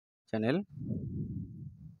Channel.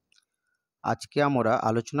 আজকে আমরা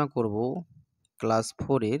আলোচনা করব ক্লাস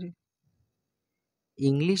 4 এর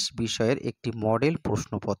ইংলিশ বিষয়ের একটি মডেল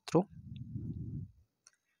প্রশ্নপত্র।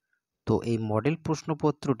 তো এই মডেল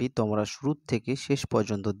প্রশ্নপত্রটি তোমরা শুরু থেকে শেষ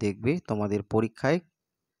পর্যন্ত দেখবে, তোমাদের পরীক্ষায়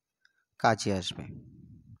কাজে আসবে।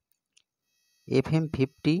 FM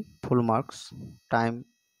 50 ফুল মার্কস, টাইম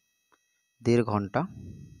 1.5 ঘন্টা।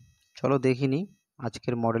 চলো দেখিনি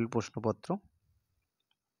আজকের মডেল প্রশ্নপত্র।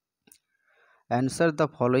 অ্যান্সার দ্য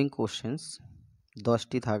ফলোয়িং কোশ্চেন্স,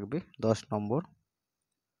 10টি থাকবে, 10 নম্বর।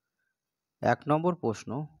 1 নম্বর প্রশ্ন,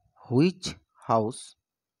 which house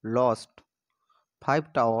lost 5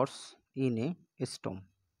 towers in a Sturm?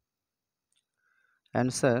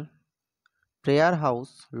 Answer, prayer house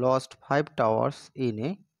lost 5 towers in a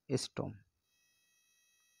Sturm.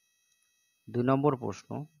 2 নম্বর প্রশ্ন,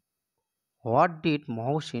 what did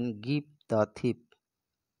Mohsin give the thief?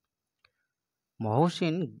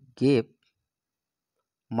 Mohsin gave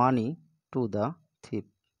money to the thief.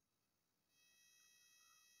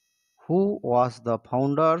 Who was the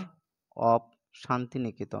founder of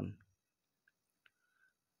Shantiniketan?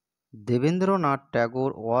 Debendranath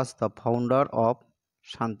Tagore was the founder of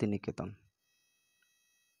Shantiniketan.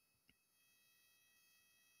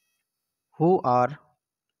 Who are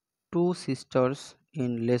two sisters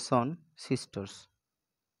in lesson sisters?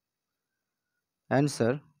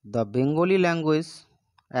 Answer, the Bengali language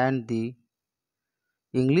and the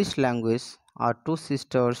English language are two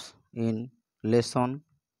sisters in lesson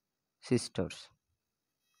sisters.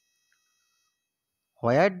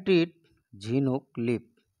 Where did Jhinuk live?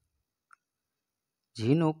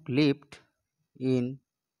 Jhinuk lived in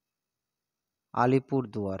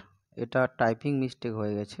Alipurduar. এটা typing mistake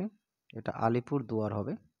হয়ে গেছে, এটা আলিপুরদুয়ার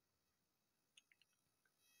হবে।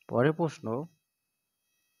 পরের প্রশ্ন,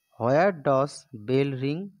 হোয়ার DOS bell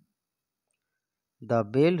ring? The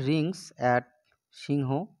bell Rings at Singh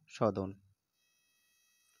Sadan.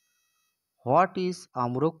 What is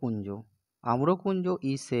Amrakunja? Amrakunja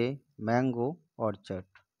is a mango orchard.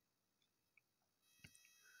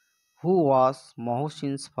 Who was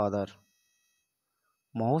মহসিনস father?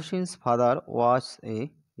 মহসিনস father was a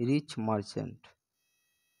rich merchant.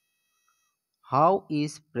 How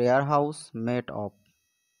is prayer house made of?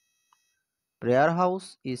 Prayer house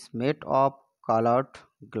is made of colored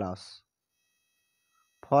glass.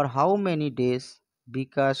 For how many days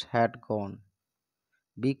Bikash had gone?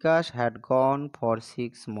 Bikash had gone for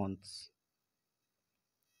 6 months.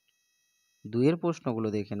 দুইয়ের প্রশ্নগুলো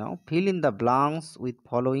দেখে নাও। Fill in the blanks with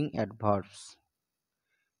following adverbs.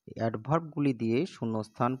 অ্যাডভার্বগুলি দিয়ে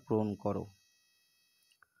শূন্যস্থান পূরণ করো।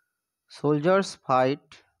 Soldiers fight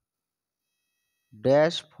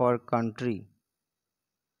dash for country.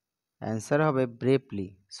 Answer হবে bravely.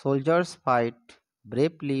 Soldiers fight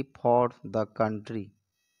bravely for the country.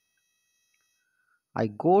 I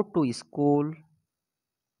go to school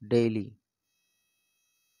daily.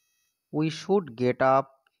 We should get up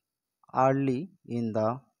early in the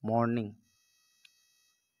morning.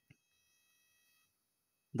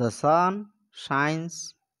 The sun shines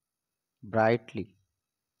brightly.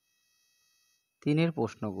 তিনের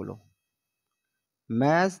প্রশ্নগুলো,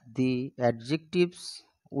 match the adjectives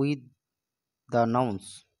with the nouns.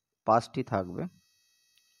 5টি থাকবে,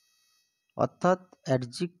 অর্থাৎ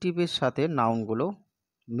অ্যাডজেক্টিভের সাথে নাউনগুলো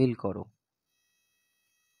মিল করো।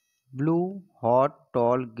 Blue, hot,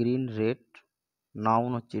 টল, green, red. Noun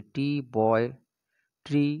হচ্ছে টি, বয়,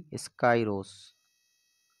 tree, sky, রোজ।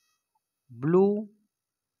 Blue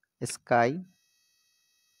sky,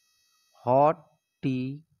 hot tea,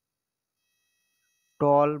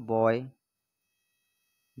 টল বয়,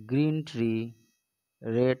 green tree,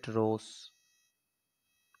 red rose.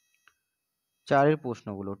 4এর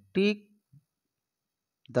প্রশ্নগুলো, tick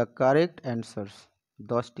the correct answers.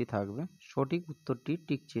 10টি থাকবে, সঠিক উত্তরটি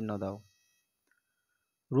টিক চিহ্ন দাও।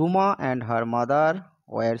 Ruma and her mother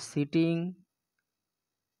were sitting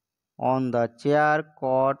on the chair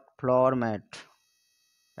caught floor mat.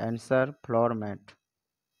 Answer, floor mat.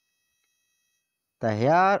 The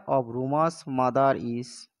hair of Ruma's mother is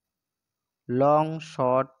long,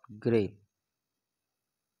 short, grey.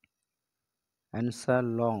 Answer,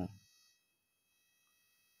 long.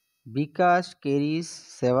 Bikash carries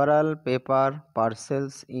several paper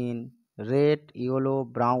parcels in red, yellow,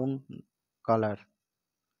 brown color.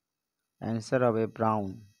 Answer of a brown.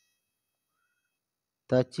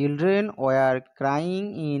 The children were crying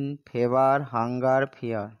in fever, hunger,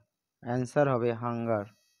 fear. Answer of a hunger.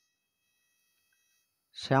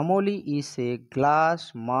 Shamoli is a glass,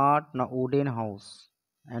 mud, na wooden house.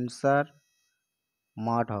 Answer,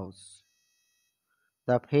 mud house.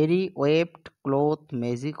 The fairy waved cloth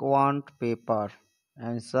magic wand paper.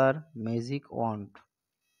 Answer, magic wand.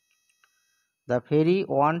 The fairy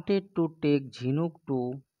wanted to take Jhinuk to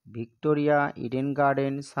Victoria Eden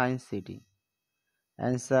Garden Science City.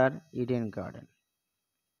 Answer, Eden Garden.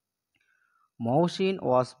 Mohsin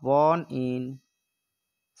was born in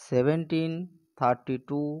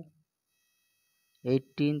 1732,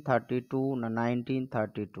 1832,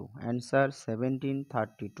 1932. Answer,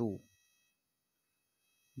 1732.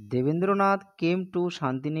 Devendranath came to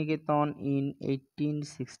Shantiniketan in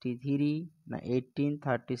 1863,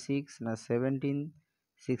 1836,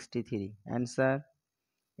 1763. Answer,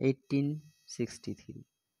 1863.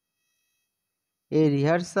 A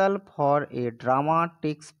rehearsal for a drama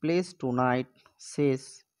takes place tonight,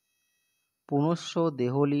 says Punosho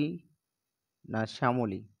Deholi na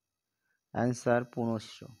Shamoli. Answer,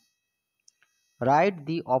 Punosho. Write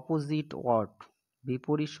the opposite word.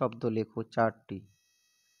 বিপরীত শব্দ লেখো 4টি।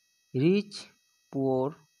 Rich, poor,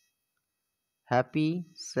 happy,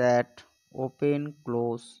 sad, open,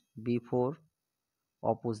 close, before,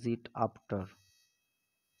 opposite, after.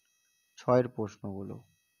 6 প্রশ্নগুলো।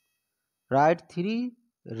 Write 3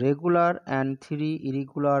 regular and 3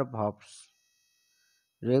 irregular verbs.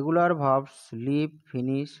 Regular verbs live,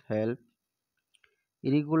 finish, help.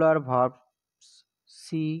 Irregular verbs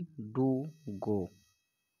see, do, go.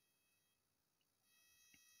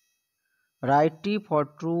 Write T for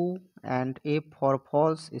true and F for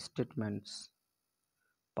false statements.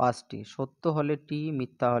 5টি সত্য হলে T,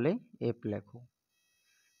 মিথ্যা হলে F লেখো।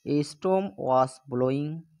 A storm was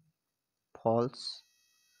blowing, false.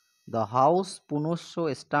 The house Punosho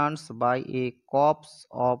stands by a copse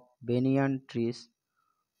of banyan trees,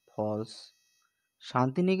 false.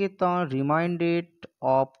 Shantiniketan reminded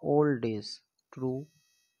of old days, true.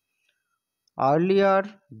 Earlier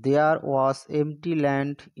there was empty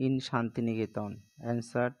land in Shantiniketan,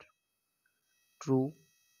 answered, true.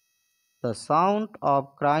 The sound of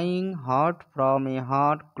crying heard from a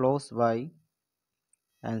heart close by,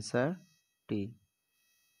 answer, T.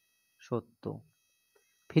 সত্য।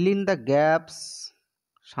 Fill in the gaps.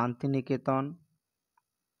 Santiniketan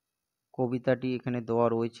কবিতাটি এখানে দেওয়া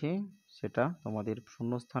রয়েছে, সেটা তোমাদের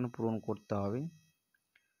শূন্যস্থান পূরণ করতে হবে।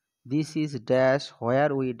 This is dash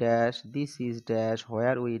where we dash, this is dash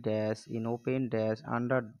where we dash, in open dash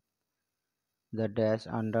under the dash,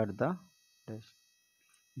 under the dash.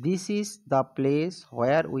 This is the place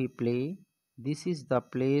where we play, this is the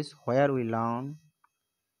place where we learn,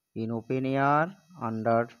 in open air,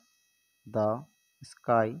 under the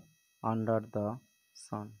sky, under the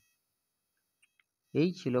sun. এই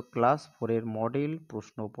ছিল class 4-এর model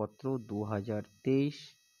প্রশ্নপত্র 2023,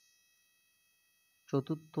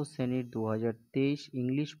 চতুর্থ শ্রেণীর 2023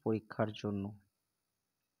 English পরীক্ষার জন্য।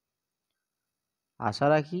 আশা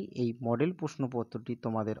রাখি এই model প্রশ্নপত্রটি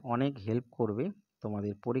তোমাদের অনেক হেল্প করবে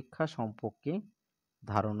তোমাদের পরীক্ষা সম্পর্কে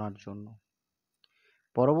ধারণার জন্য।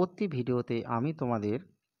 পরবর্তী ভিডিওতে আমি তোমাদের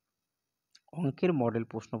অঙ্কের মডেল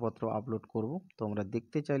প্রশ্নপত্র আপলোড করব। তোমরা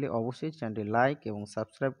দেখতে চাইলে অবশ্যই চ্যানেলটি লাইক এবং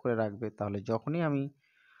সাবস্ক্রাইব করে রাখবে, তাহলে যখনই আমি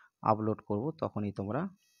আপলোড করব তখনই তোমরা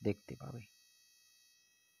দেখতে পাবে।